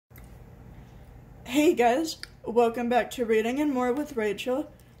Hey guys, welcome back to Reading and More with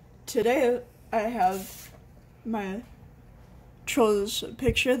Rachel. Today I have my Trolls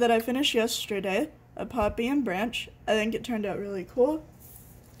picture that I finished yesterday, a Poppy and Branch. I think it turned out really cool.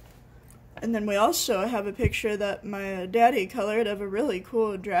 And then we also have a picture that my daddy colored of a really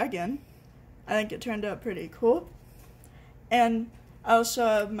cool dragon. I think it turned out pretty cool. And I also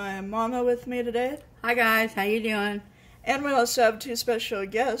have my mama with me today. Hi guys, how you doing? And we also have two special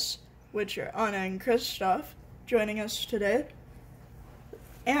guests, which are Anna and Christoph, joining us today.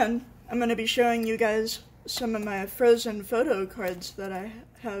 And I'm going to be showing you guys some of my Frozen photo cards that I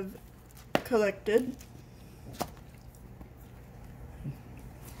have collected.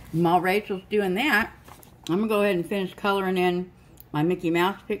 While Rachel's doing that, I'm going to go ahead and finish coloring in my Mickey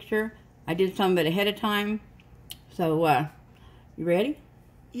Mouse picture. I did some of it ahead of time. So, you ready?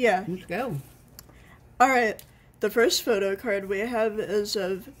 Yeah. Let's go. Alright, the first photo card we have is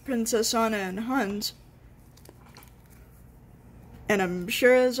of Princess Anna and Hans. And I'm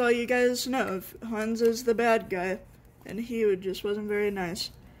sure, as all you guys know, Hans is the bad guy, and he just wasn't very nice.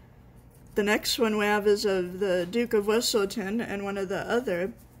 The next one we have is of the Duke of Whistleton and one of the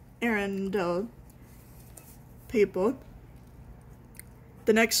other Arendelle people.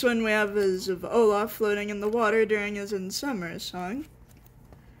 The next one we have is of Olaf floating in the water during his In Summer song.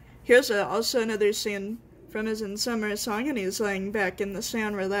 Here's also another scene from his In Summer song, and he's laying back in the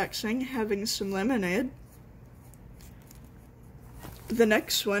sand relaxing, having some lemonade. The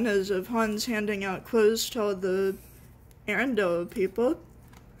next one is of Hans handing out clothes to all the Arendelle people.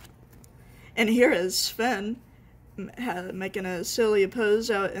 And here is Sven making a silly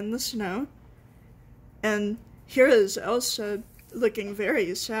pose out in the snow. And here is Elsa looking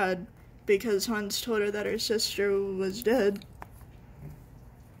very sad because Hans told her that her sister was dead.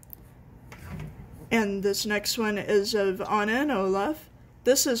 And this next one is of Anna and Olaf.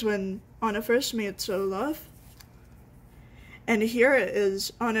 This is when Anna first meets Olaf. And here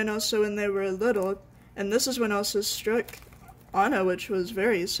is Anna and Elsa when they were little. And this is when Elsa struck Anna, which was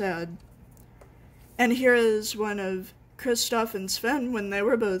very sad. And here is one of Kristoff and Sven when they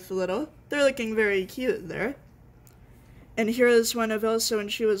were both little. They're looking very cute there. And here is one of Elsa when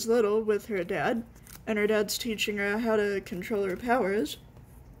she was little with her dad. And her dad's teaching her how to control her powers.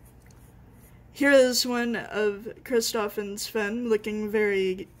 Here is one of Kristoff and Sven looking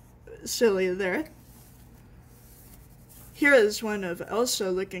very silly there. Here is one of Elsa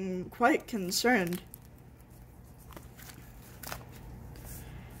looking quite concerned.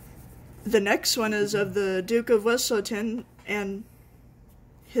 The next one is of the Duke of Whistleton and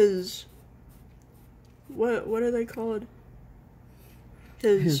his... What are they called?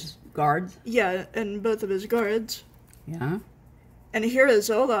 His guards? Yeah, and both of his guards. Yeah. And here is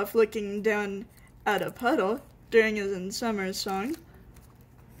Olaf looking down at a puddle during his In Summer song.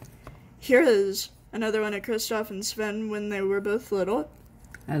 Here is another one of Kristoff and Sven when they were both little.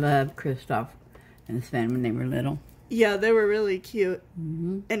 I love Kristoff and Sven when they were little. Yeah, they were really cute.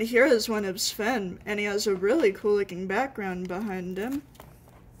 Mm-hmm. And here is one of Sven, and he has a really cool looking background behind him.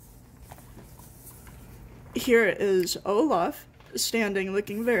 Here is Olaf, standing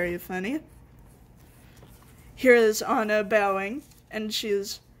looking very funny. Here is Anna bowing, and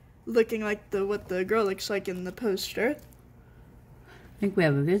she's looking like what the girl looks like in the poster. I think we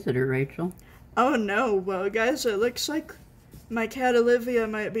have a visitor, Rachel. Oh no, well guys, it looks like my cat Olivia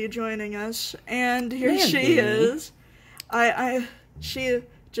might be joining us, and here she is. She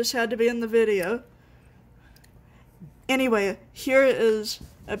just had to be in the video. Anyway, here is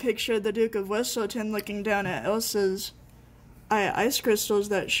a picture of the Duke of Whistleton looking down at Elsa's ice crystals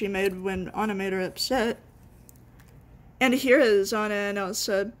that she made when Anna made her upset. And here is Anna and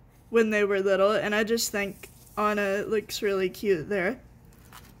Elsa when they were little, and I just think Anna looks really cute there.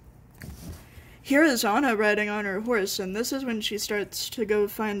 Here is Anna riding on her horse, and this is when she starts to go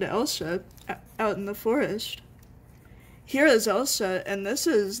find Elsa out in the forest. Here is Elsa, and this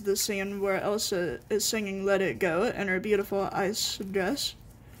is the scene where Elsa is singing Let It Go in her beautiful ice dress.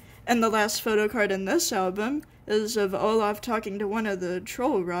 And the last photo card in this album is of Olaf talking to one of the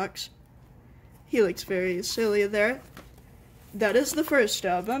troll rocks. He looks very silly there. That is the first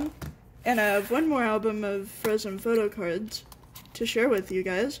album, and I have one more album of Frozen photo cards to share with you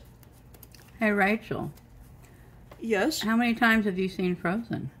guys. Hey, Rachel. Yes? How many times have you seen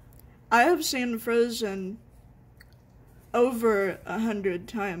Frozen? I have seen Frozen over 100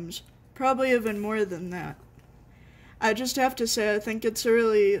 times. Probably even more than that. I just have to say I think it's a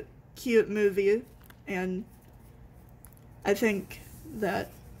really cute movie, and I think that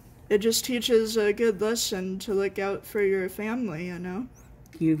it just teaches a good lesson to look out for your family, you know?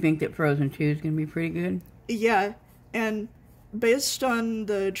 You think that Frozen 2 is going to be pretty good? Yeah, and based on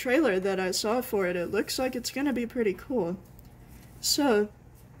the trailer that I saw for it, it looks like it's gonna be pretty cool. So,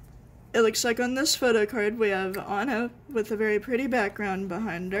 it looks like on this photo card we have Anna with a very pretty background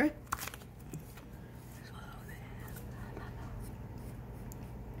behind her.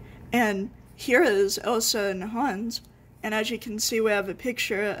 And here is Elsa and Hans, and as you can see we have a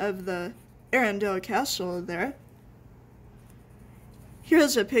picture of the Arendelle Castle there.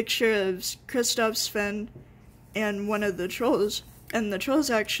 Here's a picture of Kristoff, Sven, and one of the trolls, and the trolls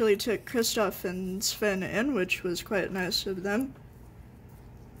actually took Kristoff and Sven in, which was quite nice of them.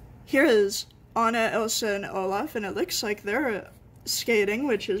 Here is Anna, Elsa, and Olaf, and it looks like they're skating,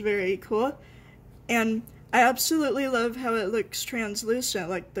 which is very cool. And I absolutely love how it looks translucent,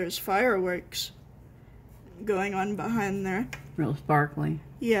 like there's fireworks going on behind there. Real sparkly.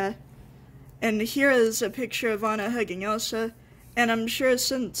 Yeah. And here is a picture of Anna hugging Elsa, and I'm sure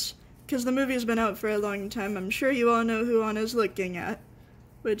because the movie's been out for a long time, I'm sure you all know who Anna's looking at,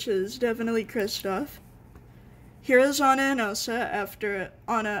 which is definitely Kristoff. Here is Anna and Elsa after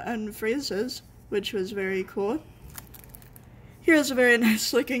Anna unfreezes, which was very cool. Here's a very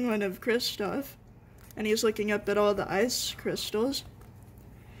nice looking one of Kristoff, and he's looking up at all the ice crystals.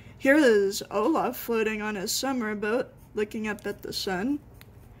 Here is Olaf floating on his summer boat, looking up at the sun.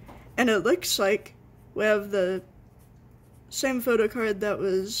 And it looks like we have the same photo card that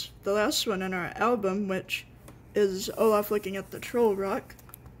was the last one in our album, which is Olaf looking at the troll rock.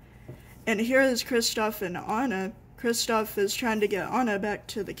 And here is Kristoff and Anna. Kristoff is trying to get Anna back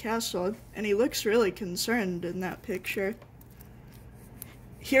to the castle, and he looks really concerned in that picture.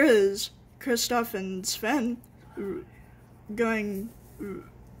 Here is Kristoff and Sven going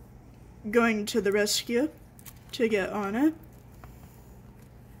to the rescue to get Anna.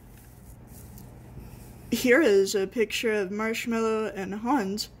 Here is a picture of Marshmallow and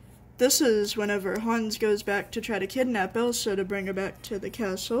Hans. This is whenever Hans goes back to try to kidnap Elsa to bring her back to the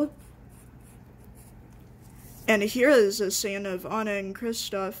castle. And here is a scene of Anna and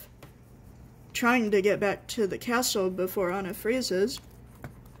Kristoff trying to get back to the castle before Anna freezes.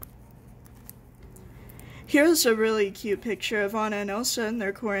 Here's a really cute picture of Anna and Elsa in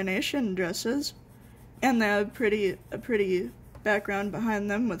their coronation dresses. And they have a pretty background behind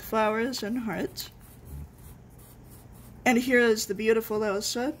them with flowers and hearts. And here is the beautiful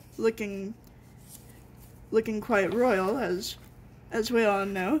Elsa, looking quite royal, as we all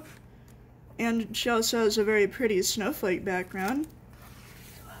know. And she also has a very pretty snowflake background.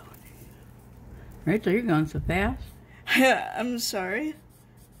 Rachel, you're going so fast. I'm sorry.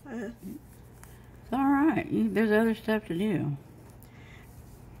 It's all right. There's other stuff to do.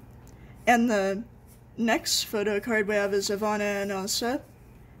 And the next photo card we have is of Anna and Elsa.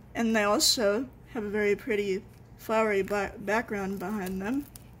 And they also have a very pretty flowery background behind them.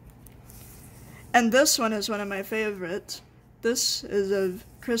 And this one is one of my favorites. This is of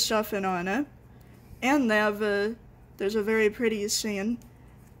Kristoff and Anna. And there's a very pretty scene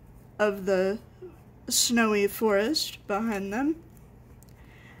of the snowy forest behind them.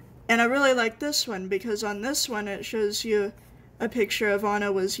 And I really like this one because on this one it shows you a picture of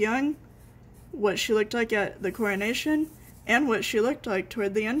Anna was young, what she looked like at the coronation, and what she looked like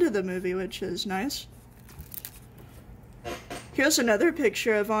toward the end of the movie, which is nice. Here's another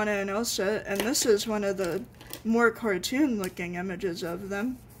picture of Anna and Elsa, and this is one of the more cartoon-looking images of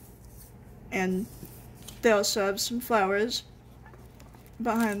them. And they also have some flowers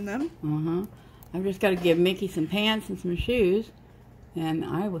behind them. I've just got to give Mickey some pants and some shoes, and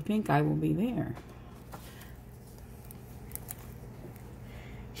I will think I will be there.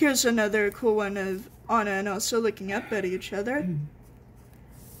 Here's another cool one of Anna and Elsa looking up at each other.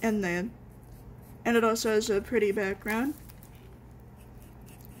 And it also has a pretty background.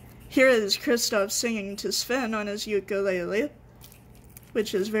 Here is Kristoff singing to Sven on his ukulele,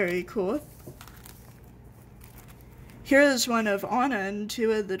 which is very cool. Here is one of Anna and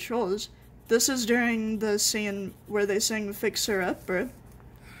two of the trolls. This is during the scene where they sing Fix Her Upper.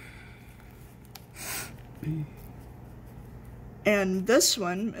 And this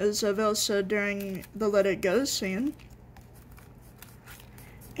one is of Elsa during the Let It Go scene.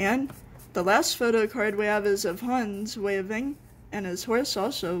 And the last photo card we have is of Hans waving, and his horse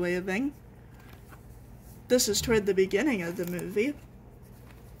also waving. This is toward the beginning of the movie.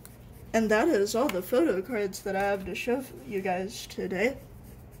 And that is all the photo cards that I have to show you guys today.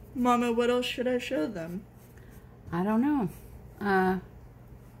 Mama, what else should I show them? I don't know.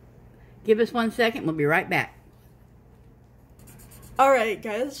 Give us 1 second. We'll be right back. Alright,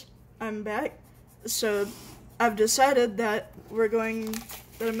 guys. I'm back. So, I've decided that I'm going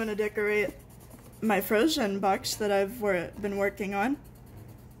to decorate my Frozen box that I've been working on.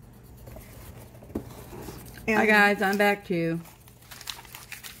 And, Hi guys, I'm back too.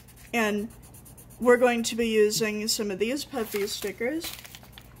 And we're going to be using some of these puffy stickers,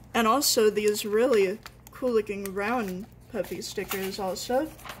 and also these really cool looking round puffy stickers also.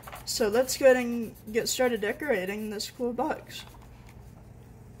 So let's go ahead and get started decorating this cool box.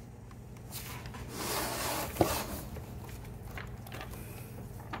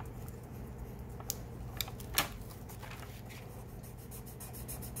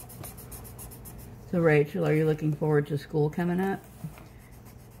 So Rachel, are you looking forward to school coming up?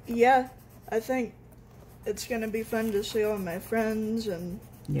 Yeah, I think it's gonna be fun to see all my friends and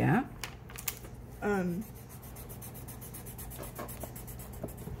Yeah.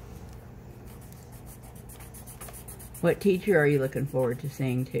 What teacher are you looking forward to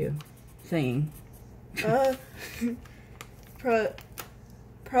seeing?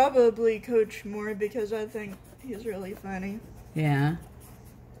 Probably Coach Moore, because I think he's really funny. Yeah.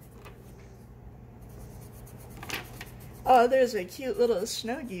 Oh, there's a cute little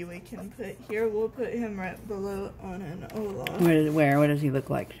Snuggie we can put here. We'll put him right below Anna and Olaf. Where? What does he look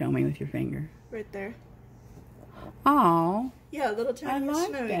like? Show me with your finger. Right there. Oh, Yeah, little I tiny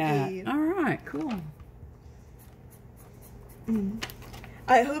like Snuggie. that. All right, cool.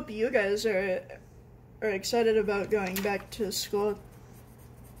 I hope you guys are excited about going back to school,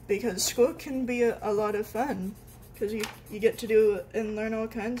 because school can be a lot of fun, because you get to do and learn all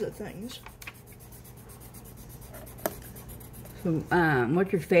kinds of things. So,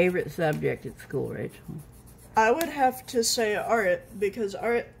 what's your favorite subject at school, Rachel? I would have to say art, because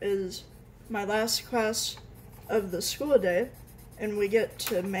art is my last class of the school day, and we get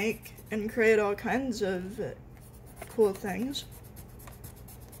to make and create all kinds of cool things.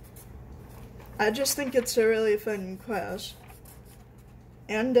 I just think it's a really fun class,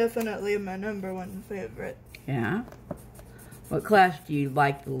 and definitely my #1 favorite. Yeah. What class do you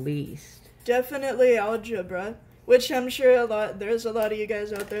like the least? Definitely algebra, which I'm sure there's a lot of you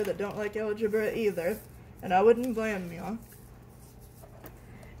guys out there that don't like algebra either, and I wouldn't blame you.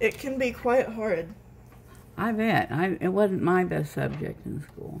 It can be quite hard. I bet. It wasn't my best subject in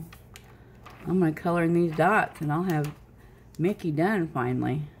school. I'm going to color in these dots, and I'll have Mickey done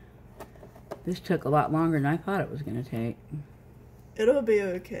finally. This took a lot longer than I thought it was going to take. It'll be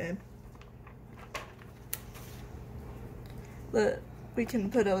okay. We can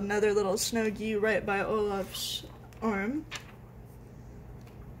put another little Snuggie right by Olaf's arm.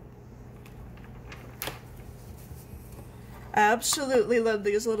 I absolutely love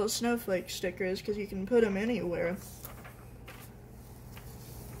these little snowflake stickers because you can put them anywhere.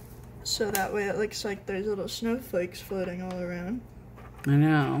 So that way it looks like there's little snowflakes floating all around. I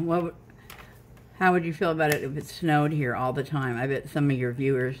know. How would you feel about it if it snowed here all the time? I bet some of your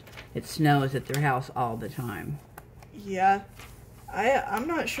viewers, it snows at their house all the time. Yeah. I'm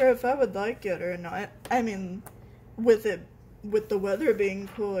not sure if I would like it or not. I mean, with the weather being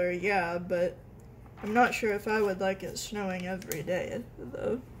cooler, yeah, but I'm not sure if I would like it snowing every day,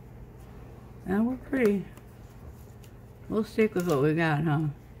 though. Yeah, we'll stick with what we got, huh?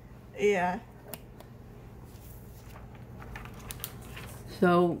 Yeah.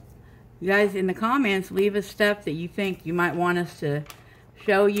 So, you guys, in the comments, leave us stuff that you think you might want us to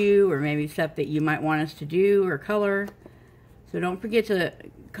show you, or maybe stuff that you might want us to do or color. So don't forget to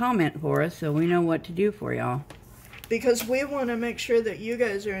comment for us so we know what to do for y'all. Because we want to make sure that you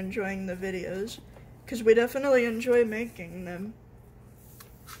guys are enjoying the videos, because we definitely enjoy making them.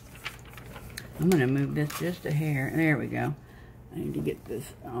 I'm going to move this just a hair. There we go. I need to get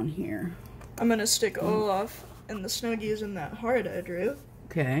this on here. I'm going to stick Olaf and the Snuggies in that heart I drew.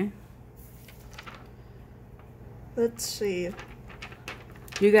 Okay. Let's see.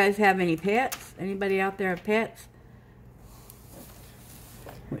 Do you guys have any pets? Anybody out there have pets?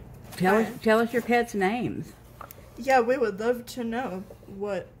 Tell us your pets' names. Yeah, we would love to know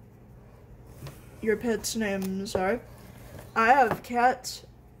what your pets' names are. I have cats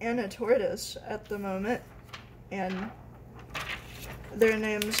and a tortoise at the moment, and their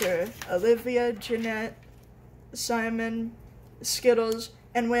names are Olivia, Jeanette, Simon, Skittles,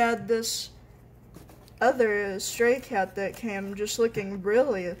 and we had this other stray cat that came just looking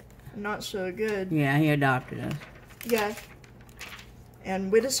really not so good. Yeah, he adopted us. Yeah.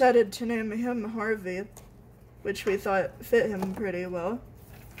 And we decided to name him Harvey, which we thought fit him pretty well.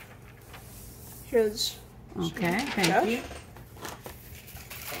 Here's Okay, thank you.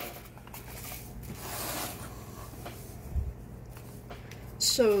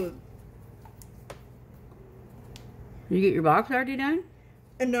 So, You get your box already done?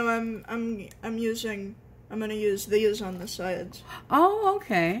 and no, I'm gonna use these on the sides. Oh,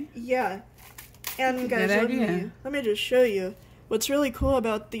 okay. Yeah. And guys, Good idea. let me just show you. What's really cool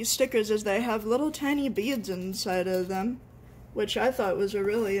about these stickers is they have little tiny beads inside of them, which I thought was a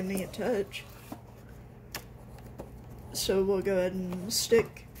really neat touch. So we'll go ahead and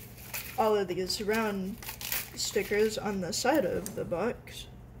stick all of these round stickers on the side of the box.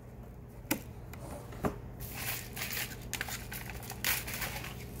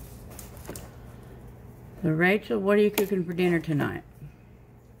 So Rachel, what are you cooking for dinner tonight?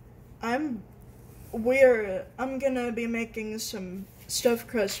 I'm gonna be making some stuffed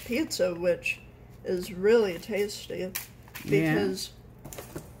crust pizza, which is really tasty because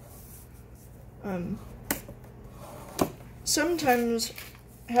sometimes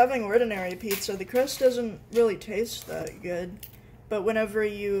having ordinary pizza, the crust doesn't really taste that good, but whenever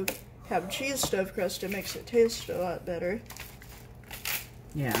you have cheese stuffed crust, it makes it taste a lot better.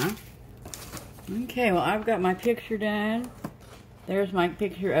 Yeah. Okay, well, I've got my picture done. There's my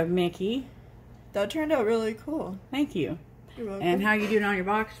picture of Mickey. That turned out really cool. Thank you. You're welcome. And how are you doing on your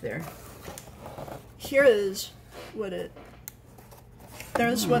box there? Here is what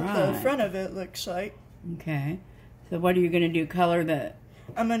there's what the Alright. front of it looks like. Okay. So what are you going to do? Color the...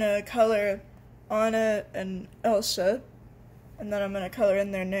 I'm going to color Anna and Elsa, and then I'm going to color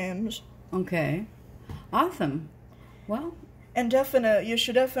in their names. Okay. Awesome. Well... And you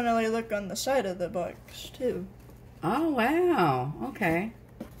should definitely look on the side of the box, too. Oh, wow. Okay.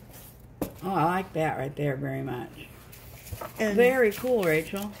 Oh, I like that right there very much. And Very cool,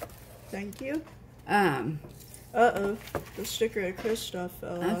 Rachel. thank you. Uh-oh. The sticker of Kristoff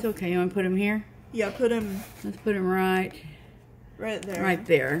fell That's off. okay. You want to put him here? Yeah, put him Let's put him right there. right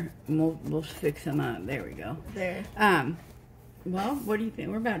there. And we'll fix him up. There we go. There. Well, what do you think?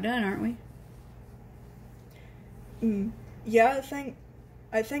 We're about done, aren't we? Yeah,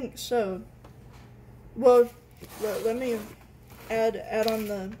 I think so. Well, let me add on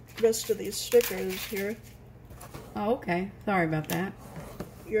the rest of these stickers here. Oh, okay. Sorry about that.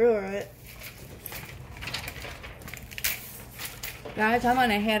 You're alright. Guys, I'm going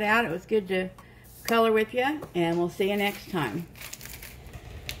to head out. It was good to color with you, and we'll see you next time.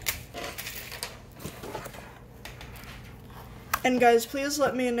 And guys, please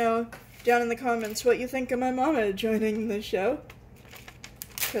let me know down in the comments what you think of my mama joining the show.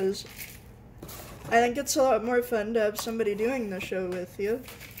 Because I think it's a lot more fun to have somebody doing the show with you.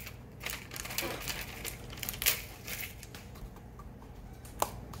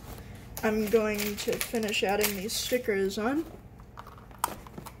 I'm going to finish adding these stickers on.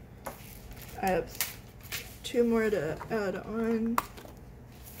 I have 2 more to add on.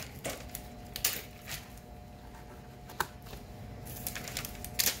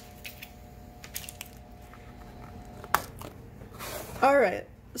 Alright,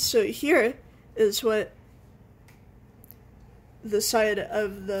 so here is what the side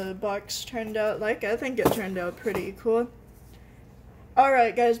of the box turned out like. I think it turned out pretty cool.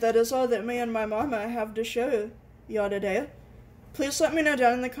 Alright guys, that is all that me and my mama have to show y'all today. Please let me know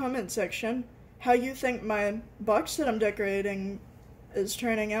down in the comment section how you think my box that I'm decorating is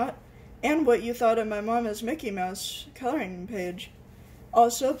turning out, and what you thought of my mama's Mickey Mouse coloring page.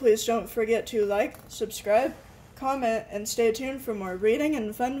 Also, please don't forget to like, subscribe, comment, and stay tuned for more reading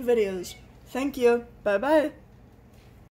and fun videos. Thank you. Bye-bye.